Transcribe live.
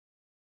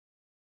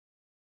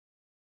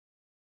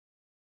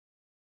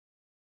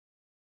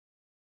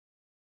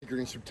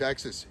greetings from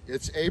Texas.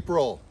 It's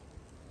April,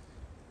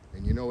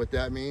 and you know what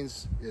that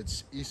means?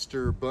 It's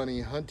Easter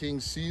bunny hunting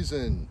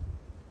season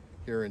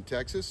here in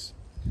Texas.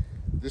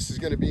 This is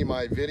going to be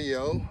my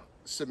video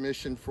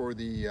submission for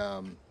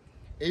the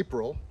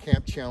April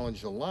Camp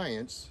Challenge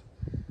Alliance,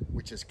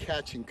 which is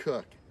catch and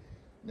cook.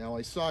 Now,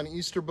 I saw an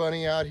Easter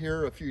bunny out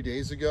here a few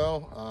days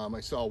ago.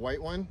 I saw a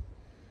white one.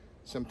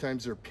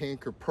 Sometimes they're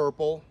pink or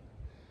purple.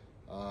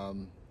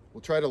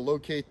 We'll try to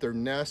locate their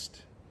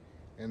nest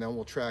and then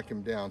we'll track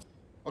them down.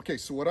 Okay,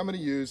 so what I'm going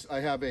to use, I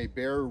have a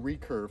Bear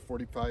recurve,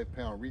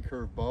 45-pound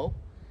recurve bow,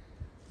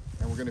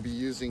 and we're going to be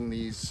using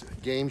these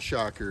Game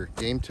Shocker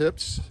game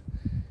tips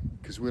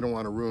because we don't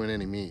want to ruin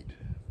any meat.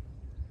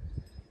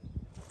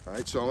 All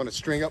right, so I'm going to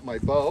string up my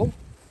bow.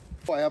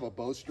 I have a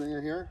bow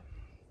stringer here.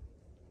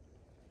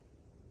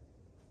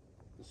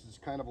 This is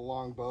kind of a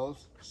long bow,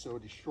 so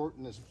to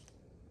shorten this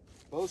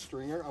bow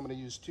stringer, I'm going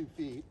to use 2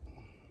 feet.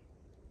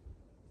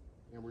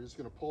 And we're just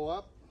going to pull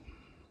up.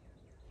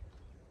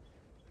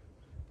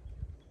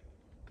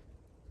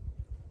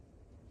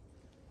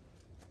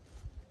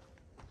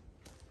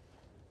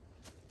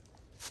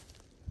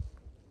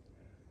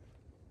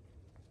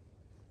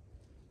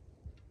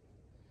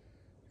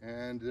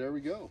 And there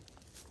we go.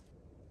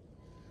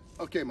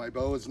 Okay, my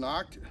bow is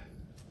knocked.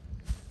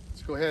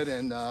 Let's go ahead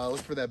and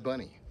look for that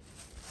bunny.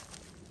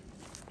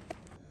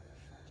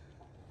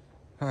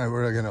 All right,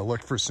 we're gonna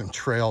look for some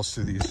trails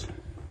through these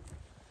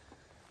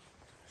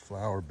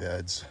flower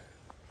beds.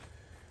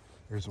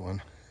 There's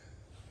one.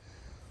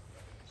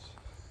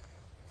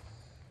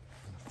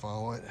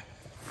 Follow it.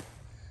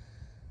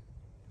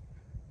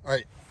 All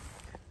right,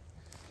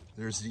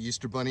 there's the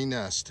Easter bunny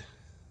nest.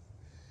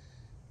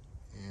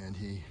 And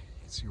you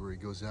can see where he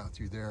goes out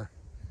through there.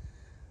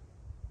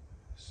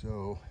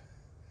 So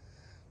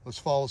let's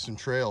follow some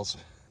trails.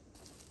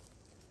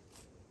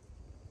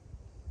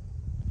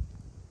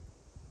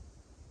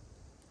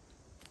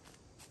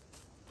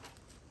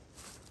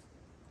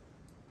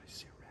 I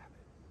see a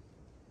rabbit.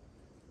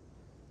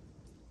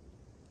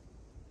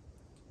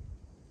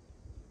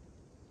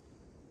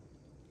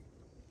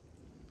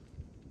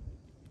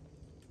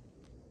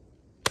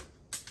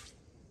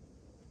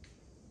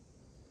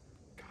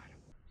 Got him.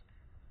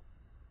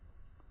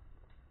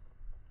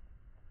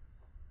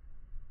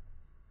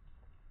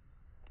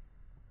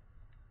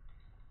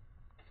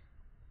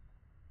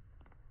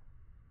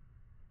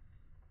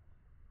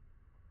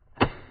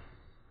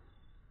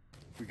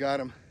 We got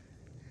him.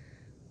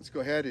 Let's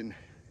go ahead and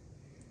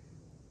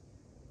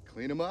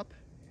clean them up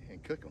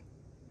and cook them.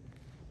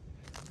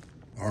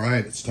 All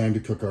right, it's time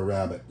to cook our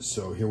rabbit.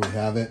 So here we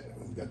have it.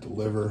 We've got the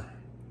liver.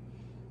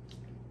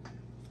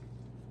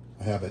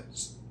 I have it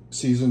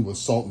seasoned with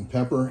salt and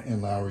pepper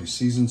and Lowry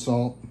seasoned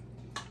salt.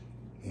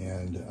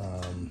 And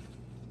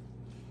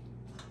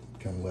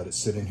kind of let it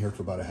sit in here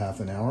for about a half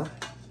an hour.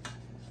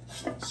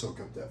 Soak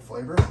up that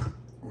flavor.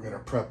 We're gonna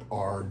prep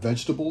our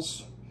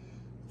vegetables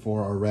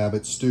for our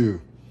rabbit stew.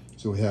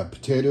 So we have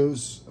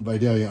potatoes,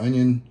 Vidalia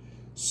onion,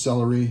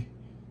 celery,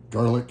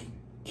 garlic,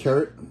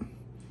 carrot.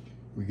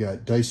 We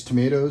got diced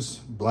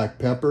tomatoes, black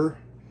pepper,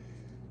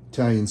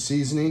 Italian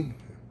seasoning.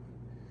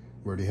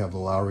 We already have the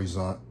Lowry's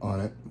on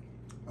it.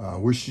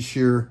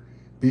 Worcestershire,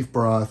 beef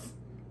broth,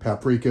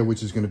 paprika,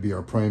 which is going to be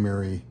our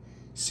primary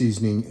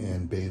seasoning,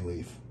 and bay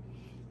leaf.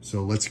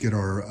 So let's get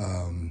our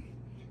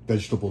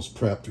vegetables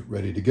prepped,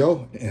 ready to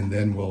go, and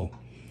then we'll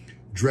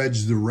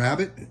dredge the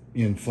rabbit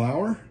in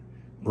flour,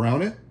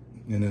 brown it,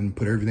 and then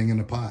put everything in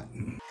a pot.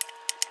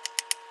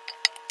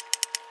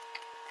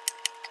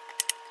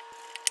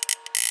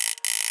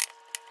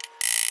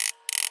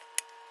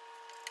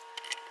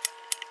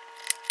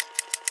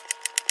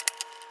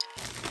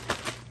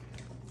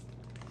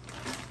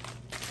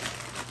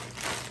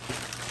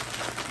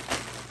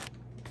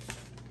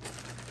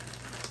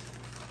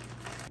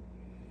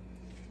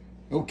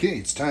 Okay,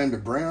 it's time to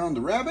brown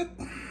the rabbit.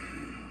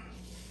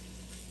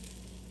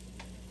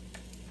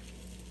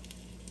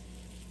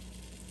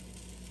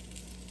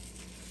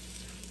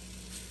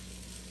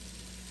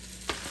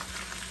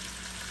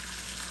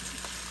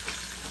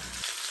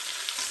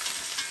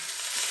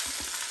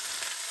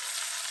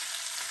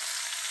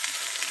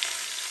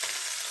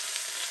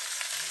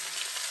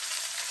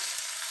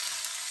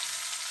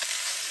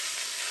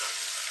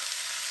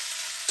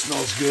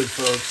 Smells good,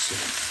 folks.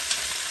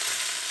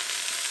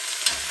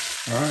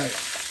 All right,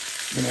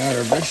 gonna add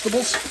our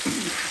vegetables.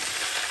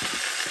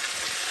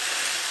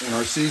 In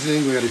our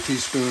seasoning, we got a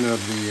teaspoon of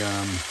the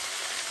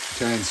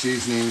Italian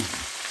seasoning,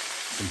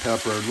 some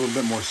pepper, a little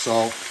bit more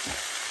salt,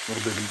 a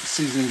little bit of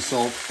seasoning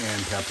salt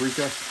and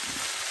paprika,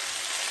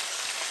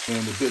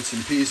 and the bits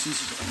and pieces.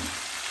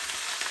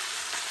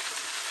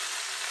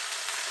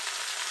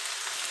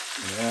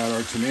 We'll add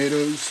our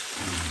tomatoes.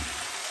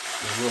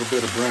 A little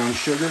bit of brown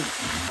sugar.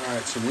 All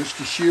right, some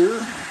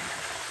Worcestershire.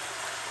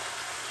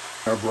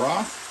 Our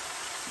broth.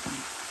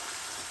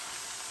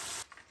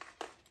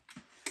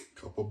 A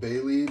couple bay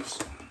leaves.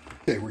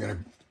 Okay, we're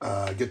gonna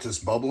get this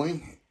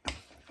bubbling,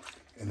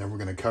 and then we're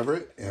gonna cover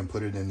it and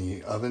put it in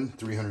the oven,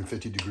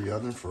 350-degree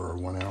oven for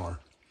 1 hour.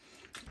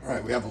 All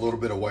right, we have a little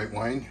bit of white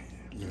wine.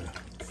 I'm gonna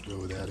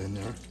Throw that in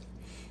there.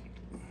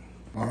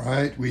 All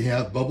right, we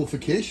have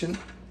bubblification.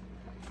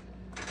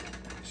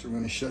 So we're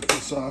going to shut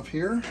this off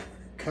here,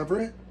 cover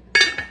it,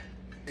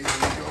 and go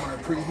in our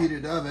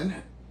preheated oven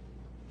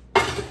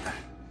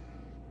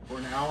for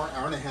an hour,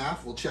 hour and a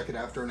half. We'll check it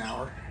after an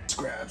hour. Let's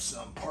grab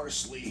some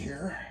parsley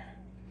here.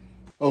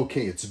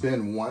 Okay, it's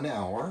been 1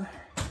 hour.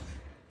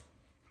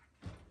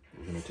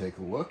 We're going to take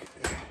a look.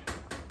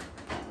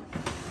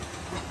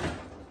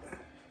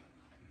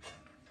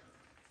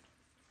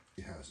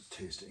 See how's it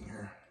tasting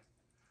here.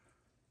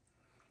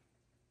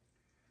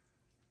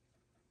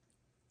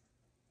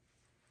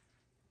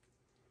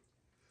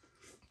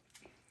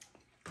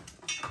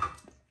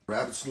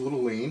 Rabbit's a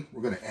little lean.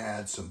 We're going to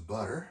add some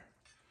butter.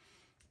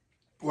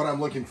 What I'm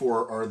looking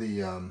for are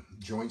the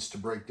joints to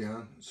break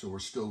down, so we're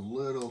still a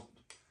little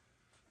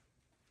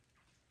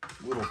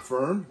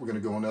firm. We're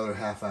going to go another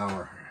half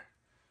hour.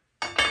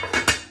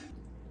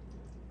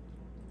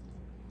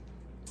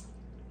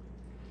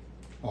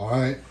 All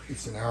right,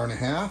 it's an hour and a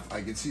half.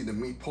 I can see the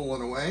meat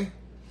pulling away.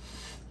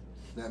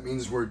 That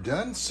means we're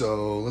done,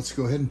 so let's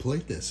go ahead and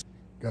plate this.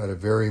 Got a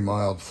very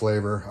mild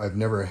flavor. I've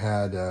never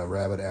had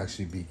rabbit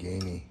actually be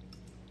gamey.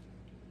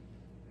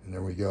 And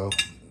there we go,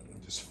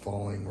 just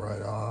falling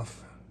right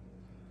off.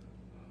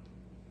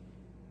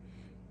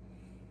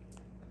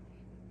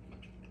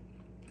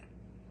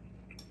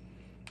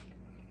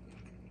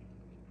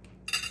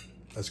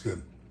 That's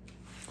good.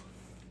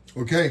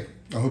 Okay,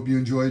 I hope you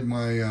enjoyed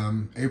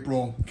my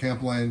April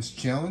Camp Lions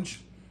Challenge.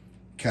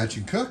 Catch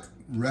and cook,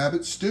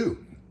 rabbit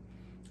stew.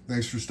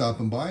 Thanks for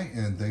stopping by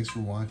and thanks for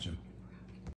watching.